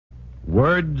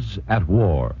Words at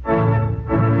War.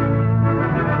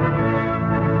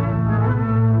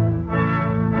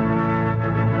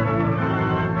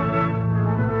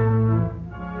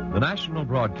 The National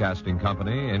Broadcasting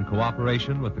Company, in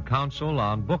cooperation with the Council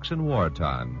on Books in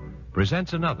Wartime,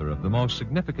 presents another of the most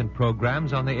significant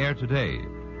programs on the air today,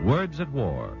 Words at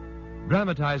War,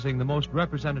 dramatizing the most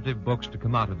representative books to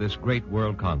come out of this great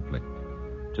world conflict.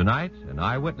 Tonight, an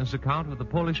eyewitness account of the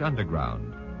Polish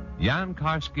underground, Jan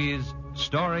Karski's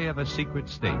Story of a Secret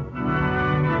State.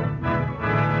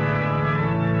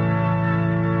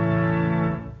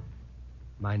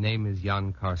 My name is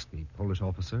Jan Karski, Polish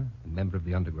officer and member of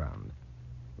the underground.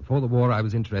 Before the war, I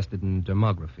was interested in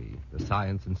demography, the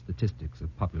science and statistics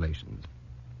of populations,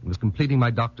 and was completing my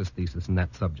doctor's thesis in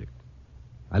that subject.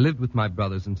 I lived with my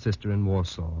brothers and sister in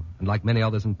Warsaw, and like many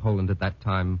others in Poland at that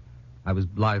time, I was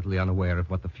blithely unaware of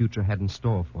what the future had in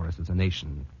store for us as a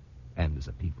nation and as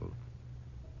a people.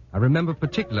 I remember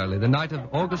particularly the night of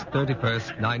August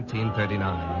 31st,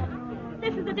 1939.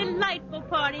 This is a delightful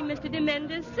party, Mr. de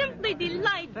Mendes. Simply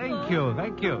delightful.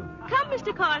 Thank you. Come,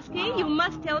 Mr. Karski. You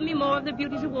must tell me more of the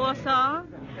beauties of Warsaw.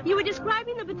 You were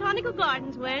describing the botanical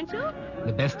gardens, weren't you?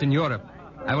 The best in Europe.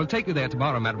 I will take you there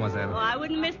tomorrow, mademoiselle. Oh, I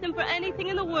wouldn't miss them for anything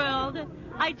in the world.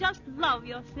 I just love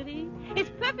your city. It's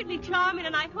perfectly charming,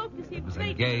 and I hope to see It was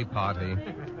a gay party.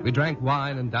 We drank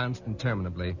wine and danced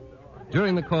interminably.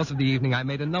 During the course of the evening, I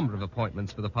made a number of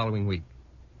appointments for the following week.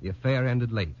 The affair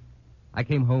ended late. I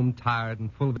came home tired and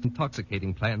full of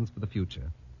intoxicating plans for the future.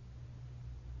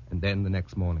 And then the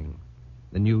next morning,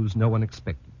 the news no one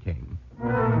expected came.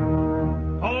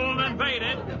 Poland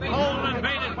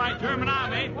invaded by German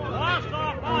army.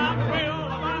 Warsaw bombed,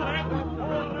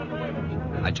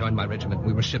 I joined my regiment.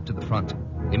 We were shipped to the front.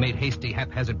 We made hasty,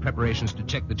 haphazard preparations to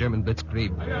check the German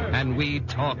blitzkrieg. And we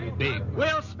talked big.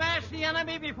 We'll smash the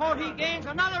enemy before he gains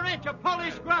another inch of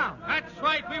Polish ground. That's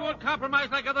right. We won't compromise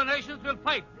like other nations. We'll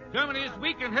fight. Germany is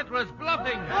weak and Hitler is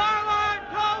bluffing. Forward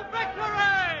to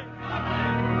victory!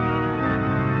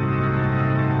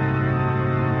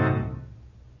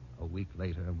 A week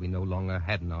later, we no longer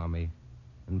had an army,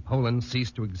 and Poland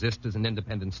ceased to exist as an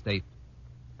independent state.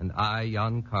 And I,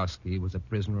 Jan Karski, was a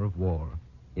prisoner of war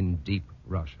in deep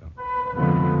Russia.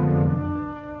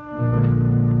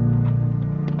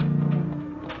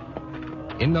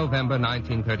 In November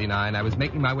 1939, I was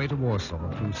making my way to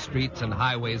Warsaw through streets and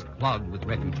highways clogged with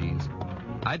refugees.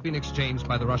 I'd been exchanged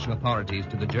by the Russian authorities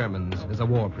to the Germans as a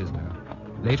war prisoner.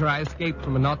 Later, I escaped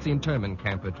from a Nazi internment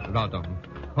camp at Radom,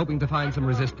 hoping to find some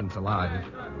resistance alive.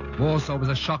 Warsaw was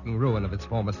a shocking ruin of its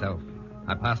former self.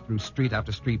 I passed through street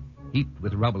after street, heaped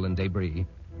with rubble and debris.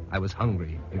 I was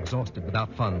hungry, exhausted,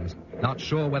 without funds, not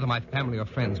sure whether my family or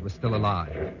friends were still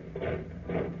alive.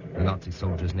 The Nazi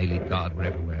soldiers and elite guard were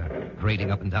everywhere,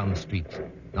 parading up and down the streets.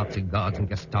 Nazi guards and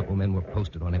Gestapo men were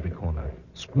posted on every corner,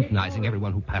 scrutinizing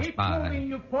everyone who passed by. Keep moving,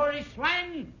 you Polish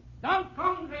swine! Don't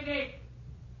congregate!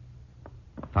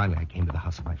 Finally, I came to the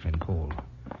house of my friend Paul.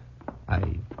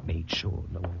 I made sure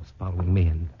no one was following me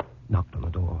and knocked on the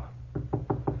door.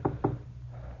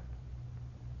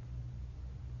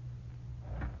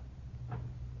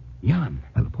 Jan.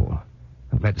 Hello, Paul.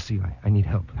 I'm glad to see you. I need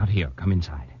help. Not here. Come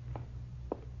inside.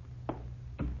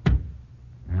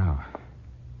 Now,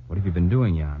 what have you been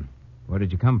doing, Jan? Where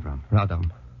did you come from? Radom.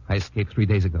 I escaped 3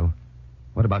 days ago.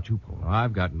 What about you, Paul? Oh,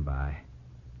 I've gotten by.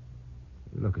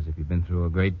 You look as if you've been through a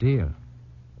great deal.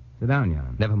 Sit down,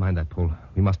 Jan. Never mind that, Paul.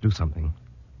 We must do something.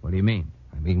 What do you mean?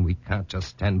 I mean, we can't just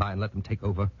stand by and let them take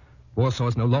over. Warsaw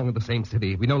is no longer the same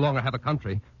city. We no longer have a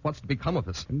country. What's to become of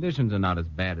us? Conditions are not as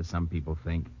bad as some people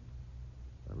think.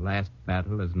 The last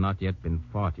battle has not yet been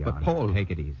fought, Jan. But, Paul...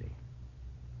 Take it easy.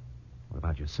 What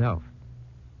about yourself?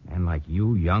 A man like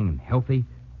you, young and healthy,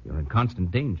 you're in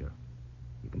constant danger.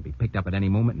 You can be picked up at any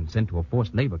moment and sent to a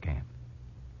forced labor camp.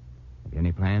 Have you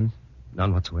any plans?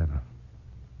 None whatsoever.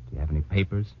 Do you have any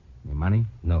papers? Any money?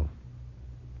 No.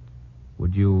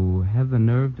 Would you have the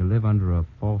nerve to live under a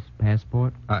false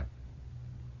passport? Why,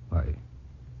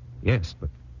 yes, but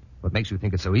what makes you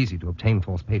think it's so easy to obtain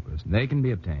false papers? They can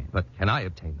be obtained. But can I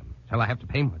obtain them? Shall I have to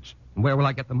pay much? And where will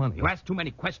I get the money? You ask too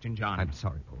many questions, John. I'm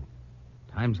sorry, Paul.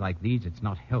 Times like these, it's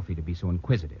not healthy to be so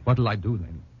inquisitive. What'll I do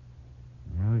then?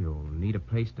 Well, you'll need a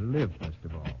place to live, first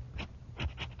of all.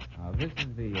 Now, this is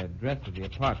the address of the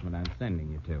apartment I'm sending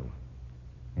you to.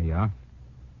 Here you are.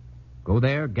 Go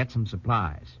there, get some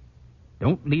supplies.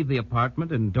 Don't leave the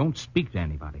apartment and don't speak to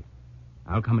anybody.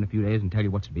 I'll come in a few days and tell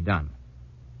you what's to be done.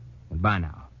 Goodbye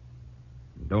now.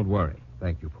 And don't worry.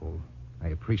 Thank you, Paul. I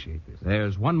appreciate this.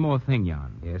 There's one more thing,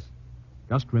 Jan. Yes?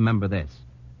 Just remember this.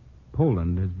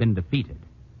 Poland has been defeated,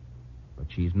 but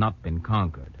she's not been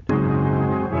conquered.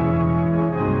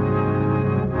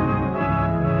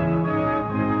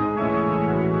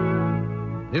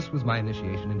 This was my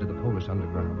initiation into the Polish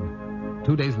underground.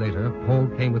 2 days later, Paul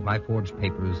came with my forged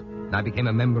papers, and I became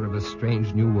a member of a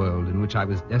strange new world in which I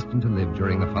was destined to live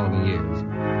during the following years.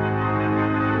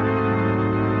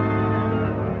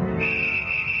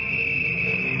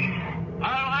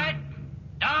 All right,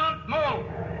 don't move.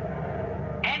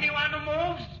 Anyone who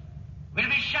moves will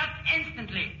be shot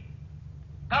instantly.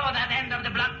 Cover that end of the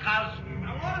blockhouse.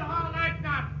 Jawohl, Herr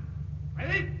Leutnant.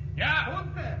 Ready? Ja.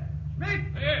 Kunze, Schmidt,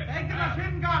 Hier. take the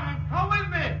machine gun and come with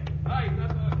me.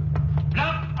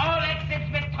 Block all exits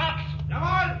with trucks.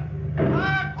 Jawohl.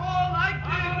 Fire all like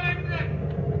this.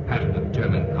 The pattern of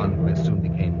German conquest soon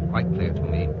became quite clear to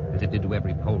me, as it did to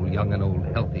every Pole, young and old,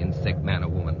 healthy and sick, man or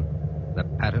woman. The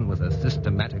pattern was a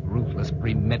systematic, ruthless,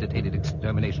 premeditated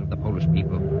extermination of the Polish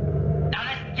people. Now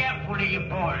listen carefully, you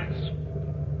Poles.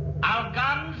 Our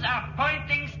guns are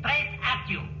pointing straight at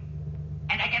you.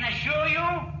 And I can assure you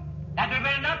that we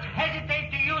will not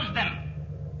hesitate to use them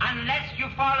unless you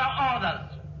follow orders.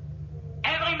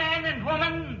 Every man and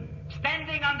woman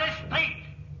standing on this street,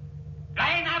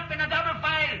 line up in a double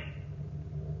file.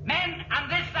 Men on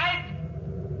this side,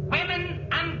 women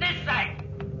on this side.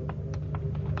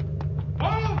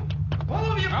 Move!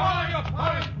 Move, you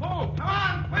boys! Move! Come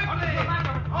on, quickly!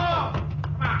 Oh!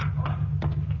 Come on.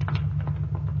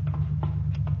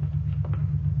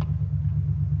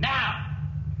 Now,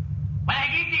 when I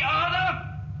give the order,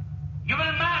 you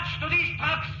will march to these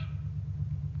trucks.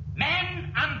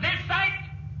 Men on this side,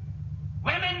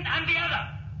 women on the other.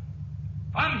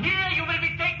 From here, you will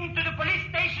be taken to the police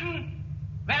station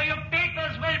where your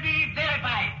papers will be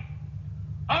verified.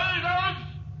 All those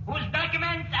whose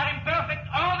documents are in perfect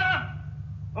order,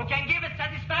 who can give a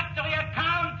satisfactory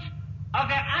account of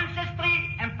their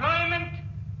ancestry, employment,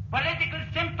 political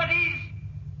sympathies,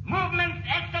 movements,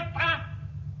 etc.,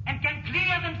 and can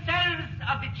clear themselves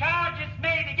of the charges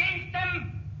made against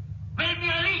them, will be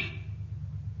released.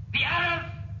 The others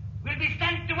will be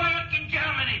sent to work in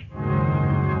Germany.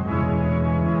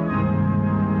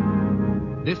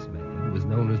 This method was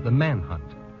known as the manhunt,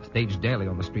 staged daily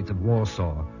on the streets of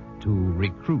Warsaw to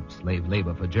recruit slave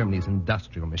labor for Germany's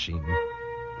industrial machine.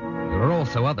 There are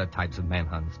also other types of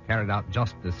manhunts carried out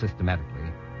just as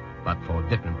systematically, but for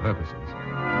different purposes.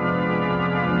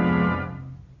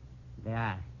 They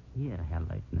are here, Herr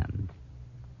Leutnant.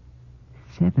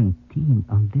 17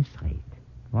 on this rate.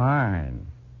 Fine.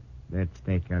 Let's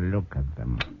take a look at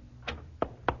them.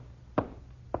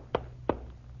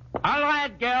 All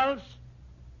right, girls.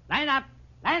 Line up.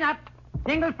 Line up.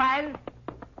 Single file.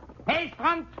 Face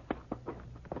front.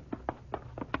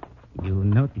 You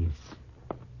notice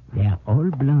they are all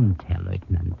blonde, Herr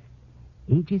Leutnant.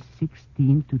 Ages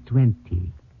 16 to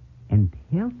 20. And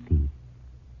healthy,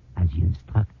 as you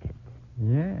instructed.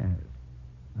 Yes.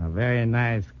 A very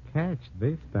nice catch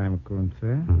this time,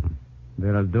 Kunze.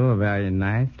 They'll do very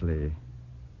nicely.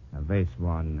 This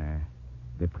one,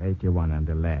 the pretty one on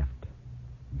the left.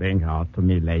 Bring her to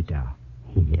me later.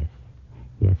 Yes.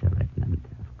 Yes, Herr Leutnant,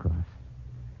 of course.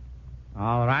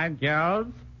 All right,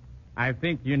 girls. I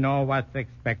think you know what's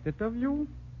expected of you.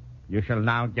 You shall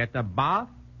now get a bath,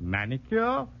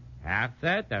 manicure,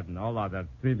 hairset, and all other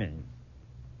trimmings.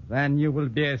 Then you will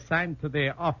be assigned to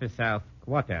the officers'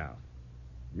 quarters.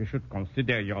 You should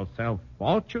consider yourself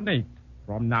fortunate.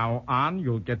 From now on,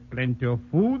 you'll get plenty of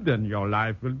food and your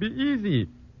life will be easy.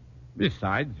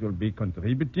 Besides, you'll be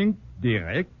contributing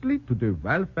directly to the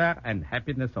welfare and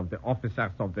happiness of the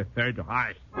officers of the Third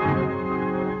Reich.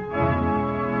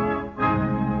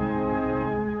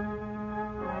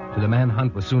 To the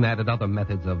manhunt were soon added other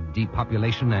methods of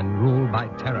depopulation and rule by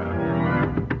terror.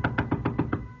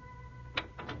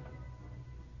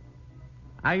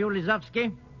 Are you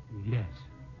Lizovsky? Yes.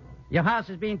 Your house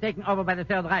is being taken over by the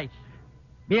Third Reich.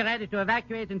 Be ready to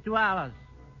evacuate in 2 hours.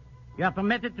 You are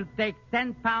permitted to take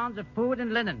 10 pounds of food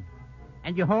and linen.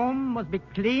 And your home must be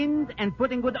cleaned and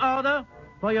put in good order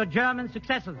for your German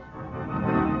successors.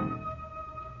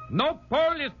 No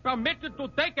Pole is permitted to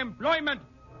take employment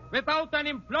without an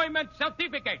employment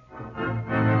certificate.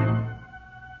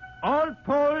 All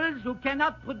Poles who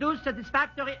cannot produce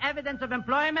satisfactory evidence of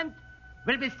employment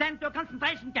will be sent to a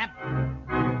concentration camp.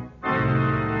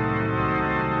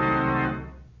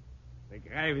 The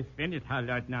grave is finished, Herr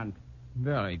Lieutenant.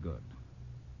 Very good.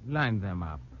 Line them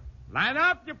up. Line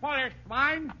up, you Polish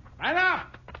swine. Line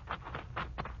up.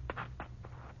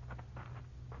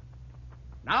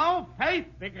 Now face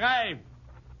the grave.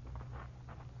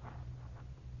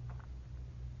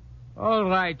 All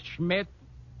right, Schmidt.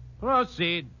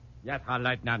 Proceed. Yes, Herr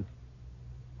Lieutenant.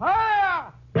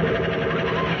 Fire!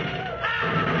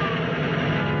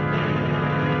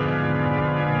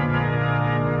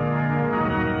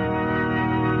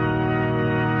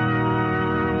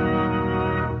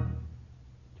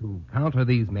 counter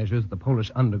these measures, the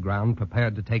Polish underground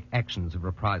prepared to take actions of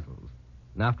reprisals.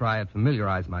 And after I had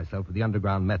familiarized myself with the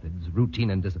underground methods, routine,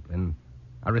 and discipline,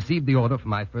 I received the order for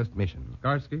my first mission.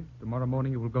 Skarsky, tomorrow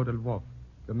morning you will go to Lvov.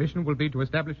 The mission will be to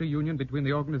establish a union between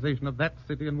the organization of that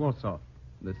city and Warsaw.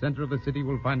 In the center of the city, you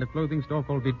will find a clothing store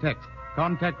called Vitex.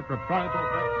 Contact the proprietor.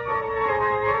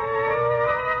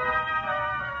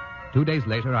 2 days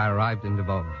later, I arrived in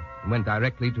Lvov and went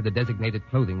directly to the designated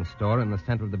clothing store in the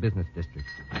center of the business district.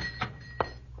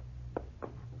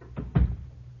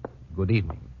 Good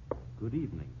evening. Good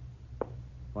evening.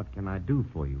 What can I do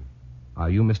for you? Are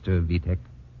you Mr. Vitek?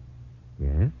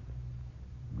 Yes?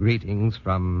 Greetings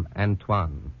from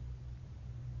Antoine.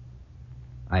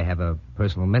 I have a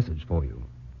personal message for you.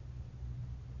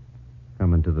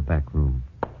 Come into the back room.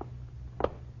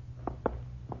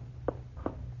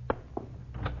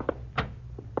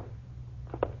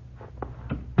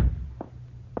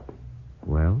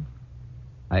 Well?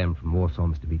 I am from Warsaw,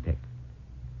 Mr. Vitek.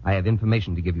 I have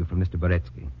information to give you from Mr.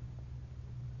 Boretsky.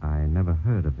 I never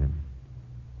heard of him.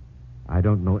 I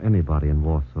don't know anybody in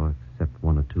Warsaw except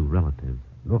one or two relatives.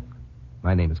 Look,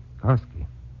 my name is Karsky.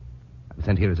 I was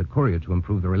sent here as a courier to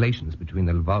improve the relations between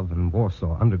the Lvov and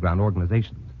Warsaw underground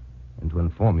organizations and to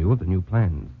inform you of the new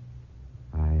plans.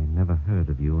 I never heard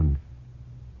of you, and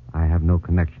I have no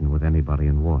connection with anybody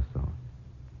in Warsaw.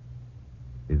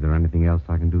 Is there anything else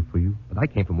I can do for you? But I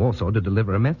came from Warsaw to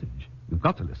deliver a message. You've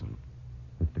got to listen.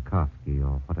 Mr. Karsky,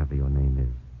 or whatever your name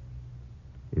is,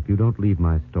 if you don't leave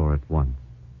my store at once,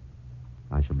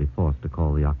 I shall be forced to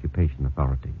call the occupation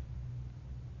authority.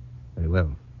 Very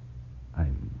well.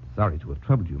 I'm sorry to have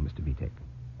troubled you, Mr. Vitek.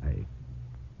 I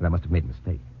must have made a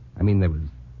mistake. I mean, there was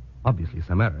obviously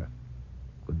some error.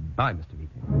 Goodbye, Mr.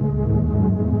 Vitek.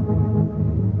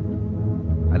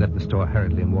 I left the store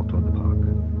hurriedly and walked toward the park.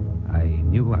 I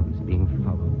knew I was being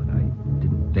followed, but I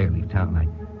didn't dare leave town. I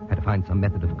had to find some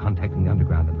method of contacting the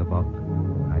underground in Lvov.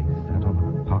 I sat on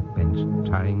a park bench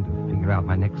trying to figure out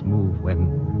my next move when...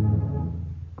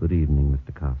 Good evening,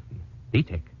 Mr. Karsky.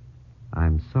 Vitek.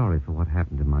 I'm sorry for what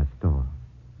happened in my store,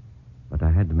 but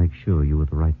I had to make sure you were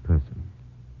the right person.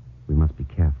 We must be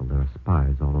careful. There are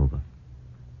spies all over.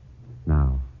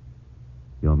 Now,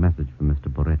 your message from Mr.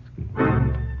 Boretsky.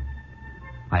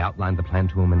 I outlined the plan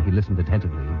to him, and he listened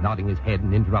attentively, nodding his head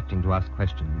and interrupting to ask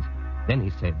questions. Then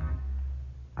he said,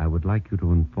 I would like you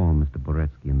to inform Mr.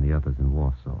 Boretsky and the others in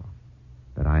Warsaw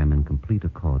that I am in complete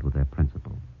accord with their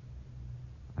principles.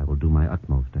 I will do my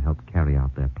utmost to help carry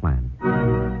out their plan.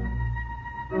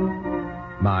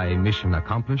 My mission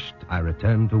accomplished, I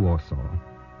returned to Warsaw.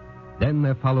 Then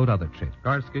there followed other trips.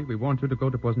 Karsky, we want you to go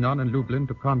to Poznan and Lublin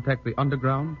to contact the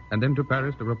underground, and then to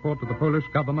Paris to report to the Polish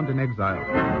government in exile.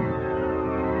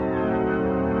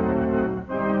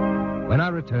 When I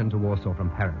returned to Warsaw from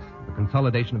Paris, the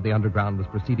consolidation of the underground was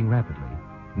proceeding rapidly,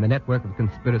 and the network of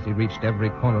conspiracy reached every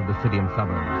corner of the city and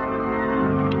suburbs.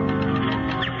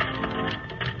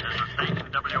 This is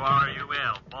station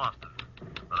WRUL, Boston.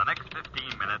 For the next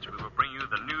 15 minutes, we will bring you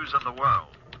the news of the world.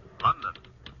 London.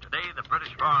 Today, the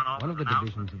British Foreign Office... One of the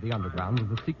divisions of the underground was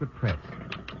the secret press.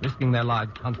 Risking their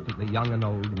lives constantly, young and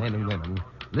old, men and women,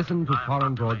 listened to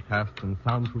foreign broadcasts in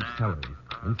soundproof cellars,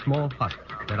 in small huts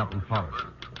set up in forests,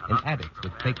 in attics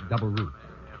with fake double roofs.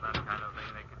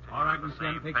 All right,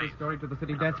 Lucien, take this story to the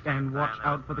city desk and watch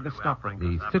out for the Gestapo.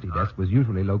 The city desk was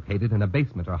usually located in a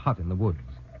basement or hut in the woods.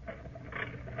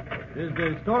 Is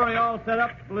the story all set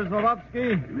up,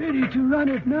 Blizlovsky? Ready to run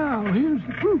it now. Here's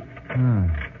the proof.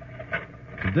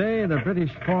 Today, the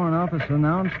British Foreign Office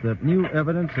announced that new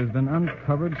evidence has been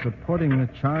uncovered supporting the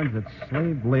charge that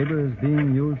slave labor is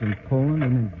being used in Poland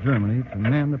and in Germany to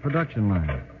man the production line.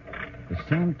 At the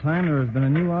same time, there has been a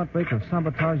new outbreak of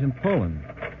sabotage in Poland.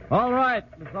 All right,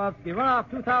 Blizlovsky, run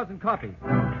off 2,000 copies.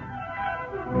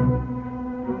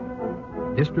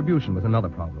 Distribution was another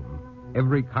problem.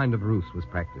 Every kind of ruse was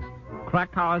practiced.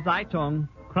 Krakauer Zeitung.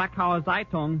 Krakauer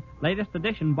Zeitung. Latest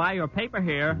edition. Buy your paper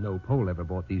here. No Pole ever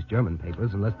bought these German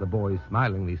papers unless the boys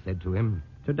smilingly said to him,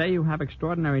 Today you have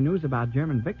extraordinary news about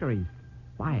German victories.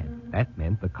 Buy it. That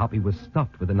meant the copy was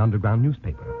stuffed with an underground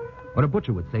newspaper. Or a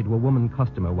butcher would say to a woman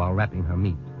customer while wrapping her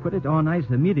meat. Put it on ice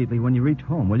immediately when you reach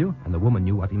home, will you? And the woman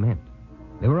knew what he meant.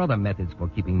 There were other methods for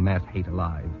keeping mass hate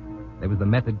alive. There was the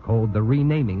method called the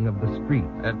renaming of the streets.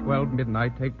 At 12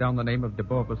 midnight, take down the name of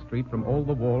Dubova Street from all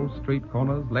the walls, street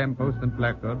corners, lampposts, and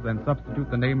placards, and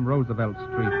substitute the name Roosevelt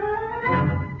Street.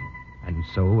 And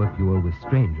so, if you were with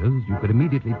strangers, you could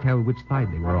immediately tell which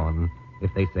side they were on.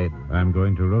 If they said, I'm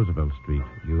going to Roosevelt Street,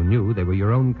 you knew they were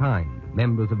your own kind,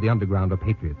 members of the underground or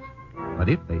patriots. But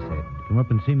if they said, come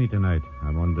up and see me tonight.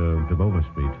 I'm on Dubova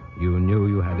Street, you knew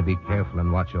you had to be careful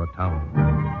and watch your tongue.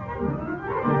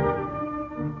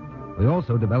 We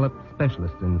also developed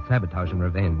specialists in sabotage and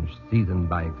revenge, seasoned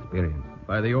by experience.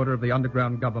 By the order of the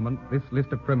underground government, this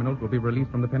list of criminals will be released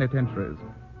from the penitentiaries.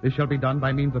 This shall be done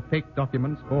by means of fake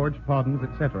documents, forged pardons,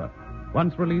 etc.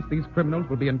 Once released, these criminals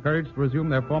will be encouraged to resume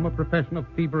their former profession of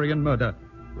thievery and murder,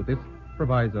 with this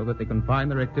proviso that they confine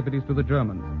their activities to the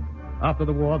Germans. After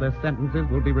the war, their sentences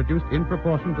will be reduced in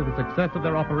proportion to the success of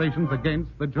their operations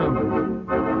against the Germans.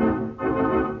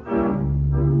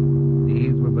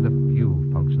 These were but a few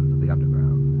functions of the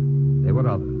underground. There were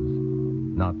others,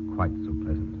 not quite so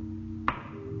pleasant.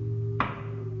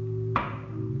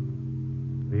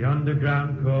 The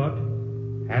underground court,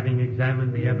 having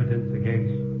examined the evidence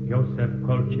against Josef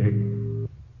Kolchak,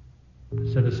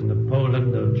 a citizen of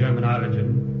Poland of German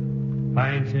origin,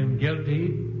 finds him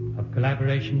guilty of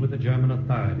collaboration with the German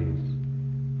authorities.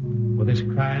 For this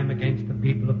crime against the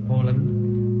people of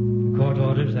Poland, the court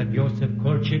orders that Josef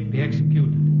Kolchak be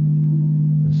executed,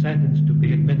 the sentence to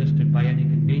be administered by any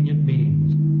convenient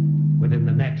means within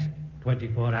the next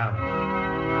 24 hours.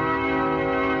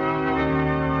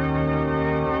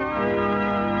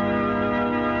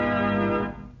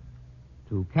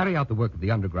 To carry out the work of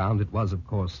the underground, it was, of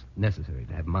course, necessary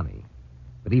to have money.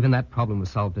 But even that problem was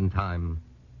solved in time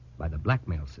by the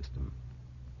blackmail system.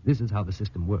 This is how the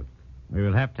system worked. We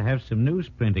will have to have some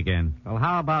newsprint again. Well,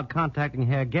 how about contacting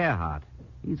Herr Gerhardt?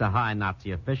 He's a high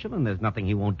Nazi official, and there's nothing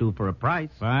he won't do for a price.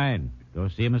 Fine. Go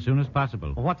see him as soon as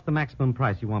possible. Well, what's the maximum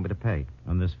price you want me to pay?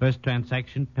 On this first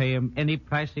transaction, pay him any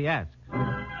price he asks.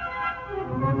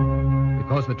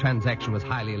 Because the transaction was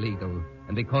highly illegal,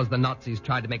 and because the Nazis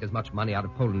tried to make as much money out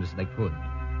of Poland as they could,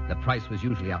 the price was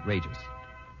usually outrageous.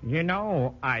 You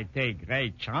know, I take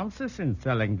great chances in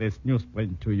selling this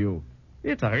newsprint to you.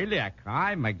 It's really a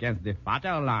crime against the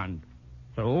fatherland.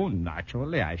 So,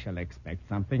 naturally, I shall expect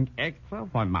something extra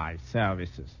for my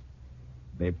services.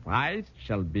 The price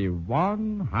shall be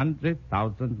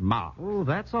 100,000 marks. Oh,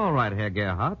 that's all right, Herr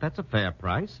Gerhardt. That's a fair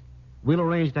price. We'll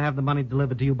arrange to have the money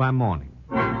delivered to you by morning.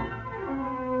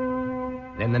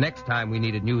 Then the next time we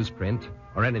needed newsprint,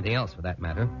 or anything else for that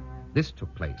matter, this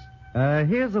took place.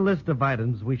 Here's a list of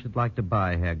items we should like to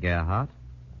buy, Herr Gerhardt.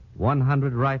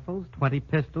 100 rifles, 20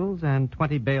 pistols, and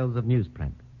 20 bales of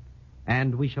newsprint.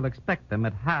 And we shall expect them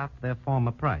at half their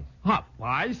former price. Half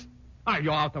price? Are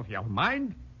you out of your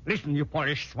mind? Listen, you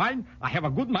Polish swine, I have a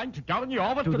good mind to turn you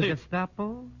over to the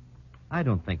Gestapo? I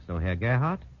don't think so, Herr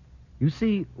Gerhardt. You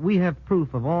see, we have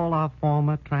proof of all our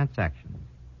former transactions,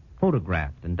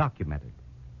 photographed and documented.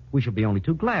 We shall be only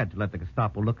too glad to let the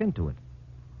Gestapo look into it.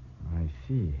 I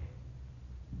see.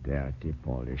 Dirty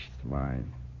Polish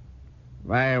swine.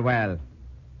 Very well.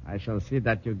 I shall see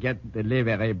that you get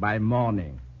delivery by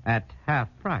morning. At half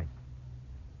price?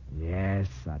 Yes,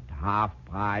 at half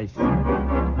price.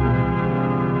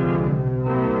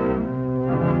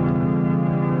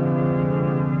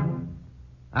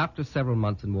 After several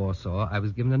months in Warsaw, I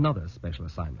was given another special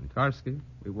assignment. Karski,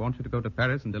 we want you to go to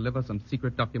Paris and deliver some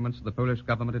secret documents to the Polish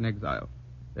government in exile.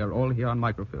 They're all here on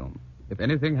microfilm. If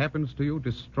anything happens to you,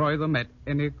 destroy them at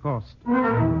any cost.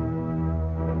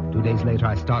 2 days later,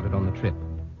 I started on the trip.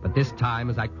 But this time,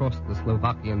 as I crossed the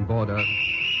Slovakian border...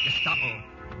 Gestapo!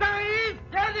 There he is!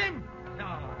 Get him! So,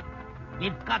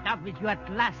 we've caught up with you at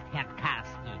last, Herr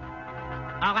Karski.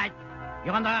 All right,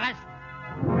 you're under arrest.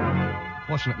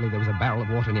 Fortunately, there was a barrel of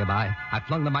water nearby. I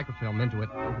flung the microfilm into it.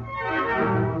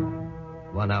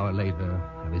 1 hour later,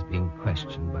 I was being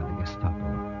questioned by the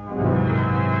Gestapo.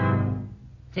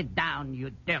 Sit down,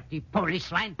 you dirty Polish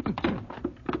swine.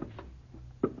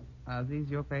 Are these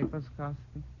your papers,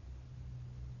 Karski?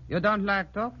 You don't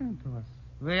like talking to us.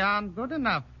 We aren't good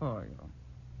enough for you.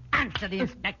 Answer the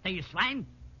inspector, you swine.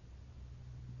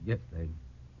 Yes, they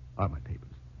are my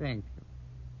papers. Thank you.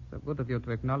 So good of you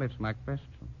to acknowledge my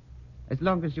question. As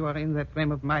long as you are in that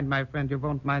frame of mind, my friend, you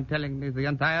won't mind telling me the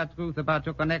entire truth about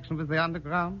your connection with the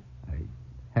underground? I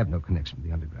have no connection with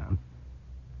the underground.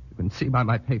 You can see by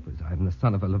my papers I am the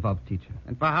son of a Lvov teacher.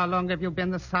 And for how long have you been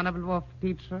the son of a Lvov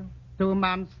teacher? 2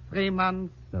 months, 3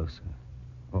 months? No, sir.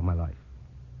 All my life.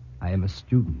 I am a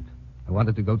student. I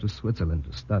wanted to go to Switzerland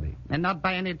to study. And not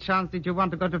by any chance did you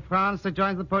want to go to France to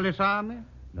join the Polish army?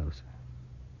 No, sir.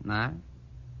 Nice.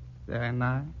 Very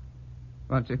nice.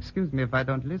 Won't you excuse me if I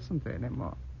don't listen to any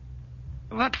more?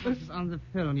 What was on the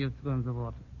film you threw in the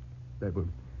water? They were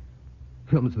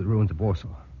films of the ruins of Warsaw.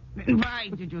 Then why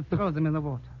did you throw them in the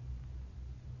water?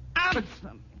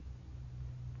 Answer me.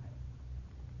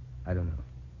 I don't know.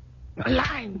 You're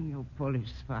lying, you Polish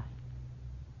spy.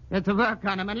 You have to work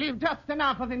on him and leave just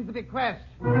enough of him to be questioned.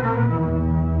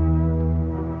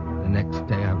 The next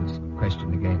day I was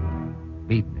questioned again,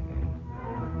 beaten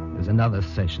again. There's another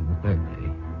session the third day.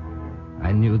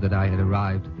 I knew that I had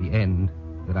arrived at the end,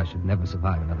 that I should never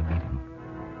survive another beating.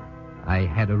 I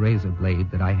had a razor blade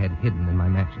that I had hidden in my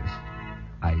mattress.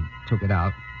 I took it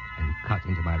out and cut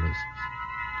into my wrists.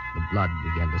 The blood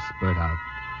began to spurt out,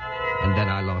 and then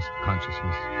I lost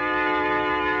consciousness.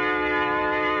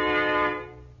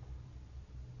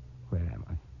 Where am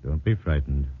I? Don't be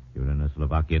frightened. You're in a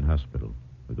Slovakian hospital.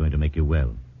 We're going to make you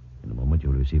well. In a moment,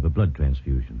 you'll receive a blood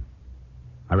transfusion.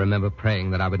 I remember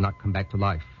praying that I would not come back to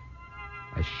life.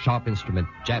 A sharp instrument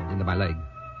jabbed into my leg.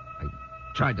 I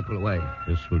tried to pull away.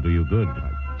 This will do you good.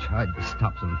 I tried to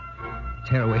stop them,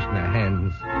 tear away from their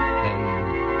hands.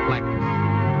 Then blackness.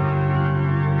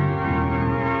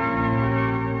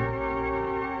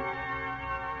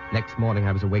 Next morning,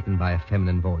 I was awakened by a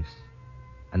feminine voice.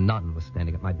 A nun was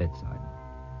standing at my bedside.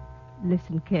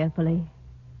 Listen carefully.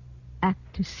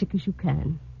 Act as sick as you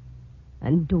can.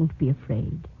 And don't be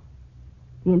afraid.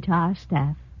 The entire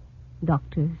staff,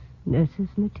 doctors, nurses,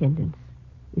 and attendants,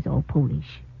 is all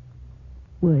Polish.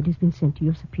 Word has been sent to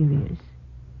your superiors.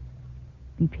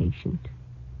 Be patient.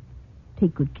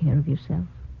 Take good care of yourself.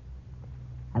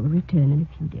 I will return in a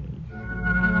few days.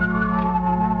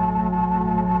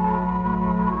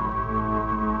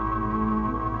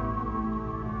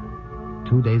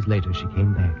 2 days later, she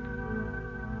came back.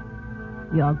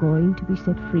 You are going to be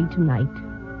set free tonight.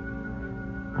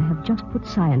 I have just put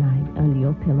cyanide under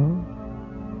your pillow.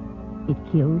 It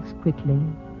kills quickly.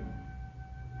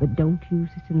 But don't use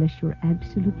it unless you're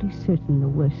absolutely certain the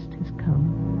worst has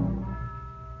come.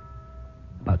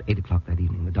 About 8 o'clock that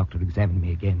evening, the doctor examined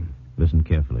me again. Listen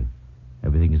carefully.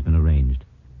 Everything has been arranged.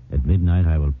 At midnight,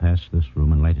 I will pass this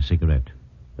room and light a cigarette.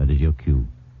 That is your cue.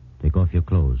 Take off your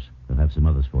clothes. They'll have some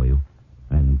others for you.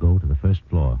 And go to the first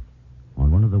floor. On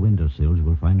one of the window sills, you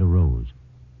will find a rose.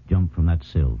 Jump from that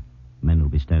sill. Men will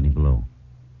be standing below.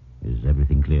 Is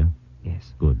everything clear?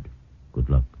 Yes. Good. Good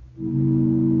luck.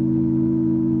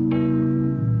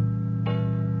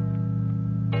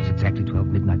 It was exactly 12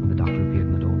 midnight when the doctor appeared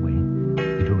in the doorway.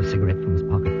 He drew a cigarette from his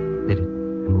pocket, lit it,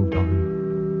 and moved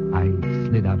on. I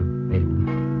slid out of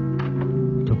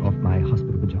bed, took off my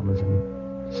hospital pajamas,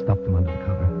 and stuffed them under the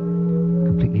cover.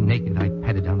 Completely naked, I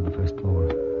padded down to the first floor.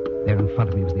 There in front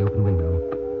of me was the open window.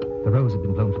 The rose had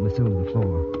been blown from the sill to the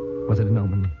floor. Was it an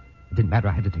omen? It didn't matter.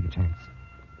 I had to take a chance.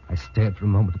 I stared for a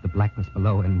moment at the blackness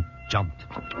below and jumped.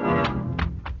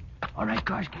 All right,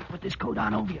 Karski, put this coat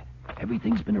on over you.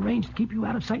 Everything's been arranged to keep you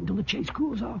out of sight until the chase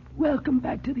cools off. Welcome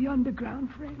back to the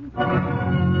underground, friend.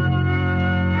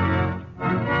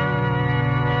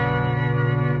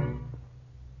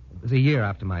 It was a year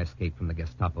after my escape from the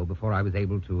Gestapo before I was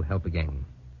able to help again.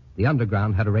 The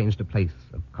underground had arranged a place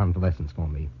of convalescence for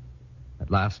me.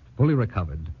 At last, fully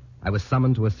recovered, I was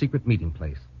summoned to a secret meeting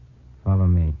place. Follow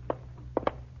me.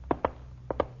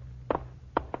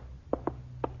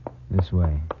 This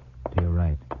way, to your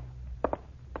right.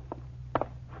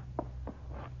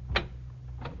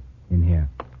 In here.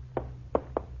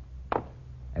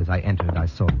 As I entered, I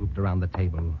saw grouped around the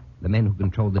table the men who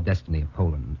controlled the destiny of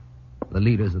Poland, the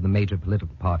leaders of the major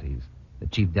political parties, the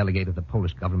chief delegate of the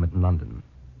Polish government in London,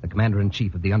 the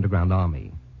commander-in-chief of the underground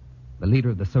army. The leader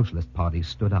of the Socialist Party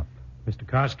stood up. Mr.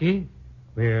 Karski,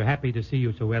 we're happy to see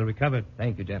you so well recovered.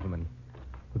 Thank you, gentlemen.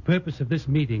 The purpose of this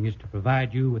meeting is to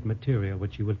provide you with material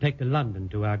which you will take to London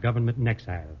to our government in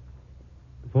exile.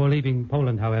 Before leaving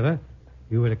Poland, however,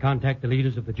 you are to contact the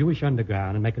leaders of the Jewish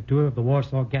underground and make a tour of the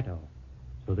Warsaw Ghetto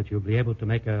so that you'll be able to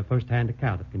make a first-hand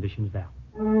account of conditions there.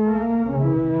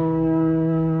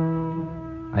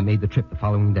 I made the trip the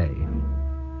following day,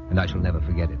 and I shall never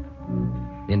forget it.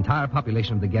 The entire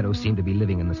population of the ghetto seemed to be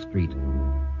living in the street.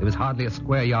 There was hardly a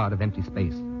square yard of empty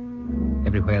space.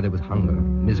 Everywhere there was hunger,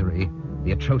 misery,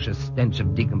 the atrocious stench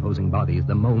of decomposing bodies,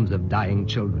 the moans of dying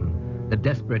children, the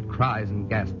desperate cries and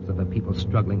gasps of a people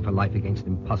struggling for life against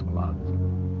impossible odds.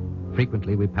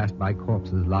 Frequently, we passed by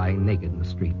corpses lying naked in the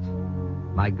streets.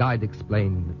 My guide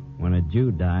explained, when a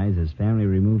Jew dies, his family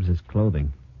removes his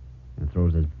clothing and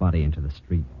throws his body into the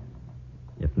street.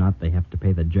 If not, they have to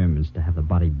pay the Germans to have the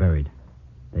body buried.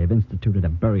 They have instituted a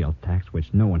burial tax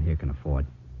which no one here can afford.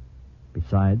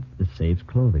 Besides, this saves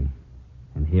clothing.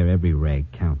 And here every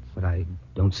rag counts. But I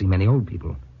don't see many old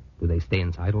people. Do they stay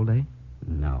inside all day?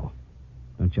 No.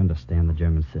 Don't you understand the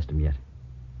German system yet?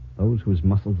 Those whose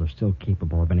muscles are still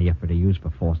capable of any effort are used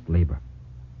for forced labor.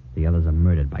 The others are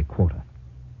murdered by quota.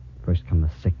 First come the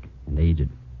sick and aged,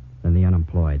 then the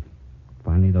unemployed.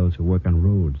 Finally, those who work on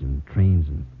roads and trains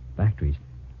and factories.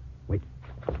 Wait.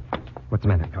 What's the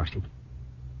matter, Karski?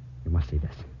 You must see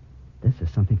this. This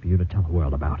is something for you to tell the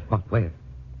world about. What? Where?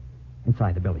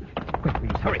 Inside the building. Quick,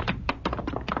 please, hurry.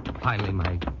 Finally,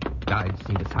 my guide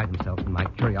seemed beside himself, and my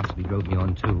curiosity drove me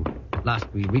on, too. At last,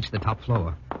 we reached the top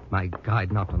floor. My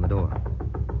guide knocked on the door.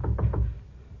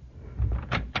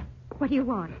 What do you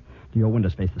want? Do your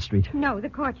windows face the street? No, the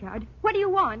courtyard. What do you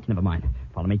want? Never mind.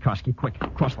 Follow me, Karski. Quick.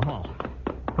 Across the hall.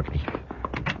 Quickly.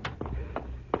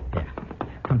 There.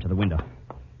 Come to the window.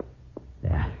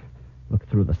 There. Look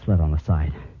through the slit on the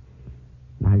side.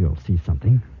 Now you'll see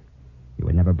something. You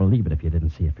would never believe it if you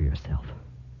didn't see it for yourself.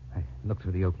 I looked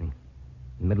through the opening.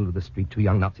 In the middle of the street, 2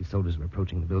 young Nazi soldiers were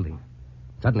approaching the building.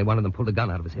 Suddenly, one of them pulled a gun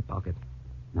out of his hip pocket.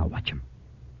 Now watch him.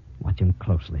 Watch him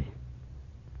closely.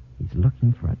 He's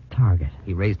looking for a target.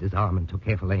 He raised his arm and took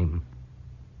careful aim.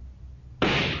 The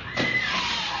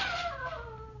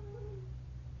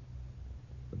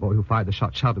boy who fired the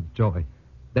shot shouted with joy.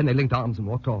 Then they linked arms and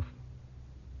walked off.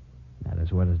 That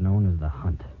is what is known as the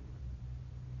hunt.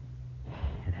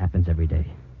 It happens every day.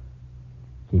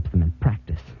 Keeps them in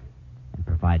practice and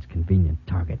provides convenient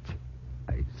targets.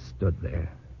 I stood there,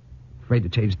 afraid to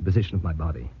change the position of my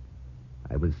body.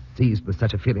 I was seized with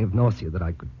such a feeling of nausea that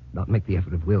I could not make the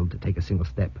effort of will to take a single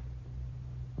step.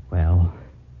 Well,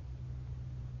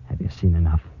 have you seen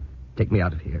enough? Take me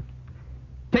out of here.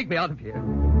 Take me out of here. I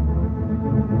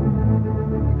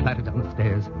clattered down the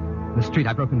stairs. In the street,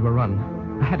 I broke into a run.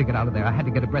 I had to get out of there. I had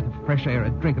to get a breath of fresh air, a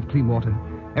drink of clean water.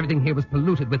 Everything here was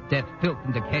polluted with death, filth,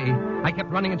 and decay. I kept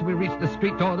running until we reached the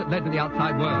street door that led to the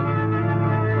outside world.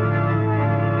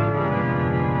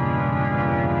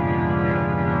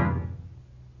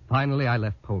 Finally, I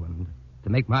left Poland to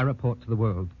make my report to the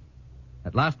world.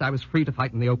 At last, I was free to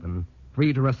fight in the open,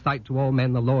 free to recite to all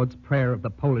men the Lord's Prayer of the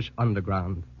Polish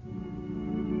underground.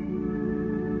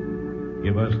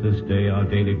 Give us this day our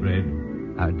daily bread.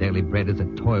 Our daily bread is a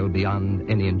toil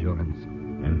beyond any endurance.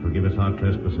 And forgive us our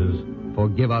trespasses.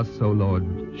 Forgive us, O Lord,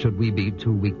 should we be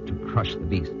too weak to crush the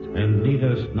beast. And lead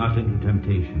us not into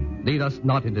temptation. Lead us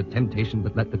not into temptation,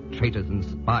 but let the traitors and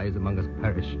spies among us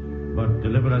perish. But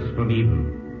deliver us from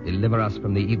evil. Deliver us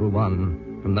from the evil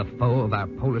one, from the foe of our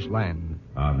Polish land.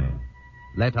 Amen.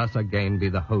 Let us again be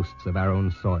the hosts of our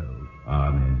own soil.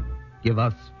 Amen. Give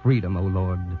us freedom, O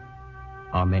Lord.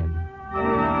 Amen.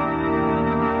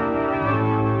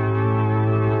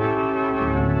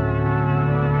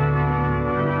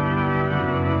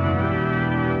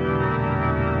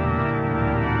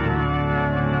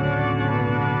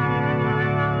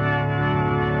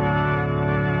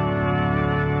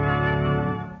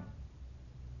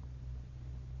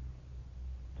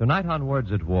 Tonight on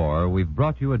Words at War, we've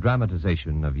brought you a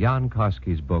dramatization of Jan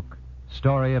Karski's book,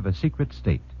 Story of a Secret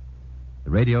State.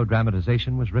 The radio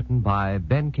dramatization was written by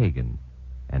Ben Kagan,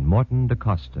 and Morton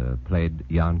DaCosta played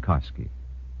Jan Karski.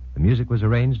 The music was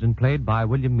arranged and played by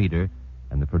William Meader,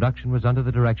 and the production was under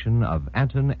the direction of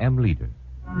Anton M. Leader.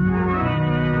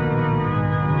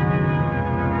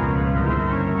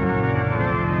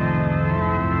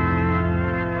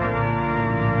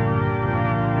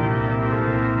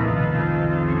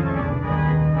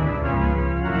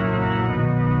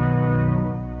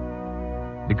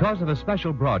 Because of a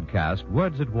special broadcast,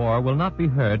 Words at War will not be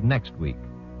heard next week.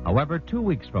 However, 2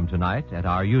 weeks from tonight, at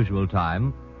our usual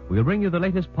time, we'll bring you the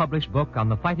latest published book on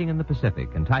the fighting in the Pacific,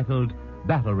 entitled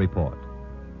Battle Report.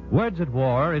 Words at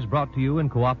War is brought to you in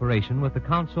cooperation with the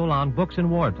Council on Books in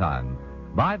Wartime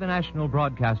by the National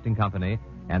Broadcasting Company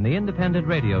and the independent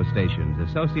radio stations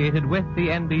associated with the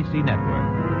NBC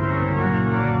network.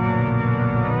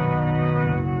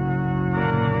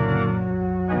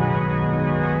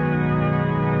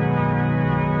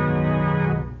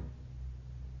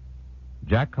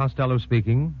 Jack Costello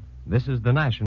speaking. This is the National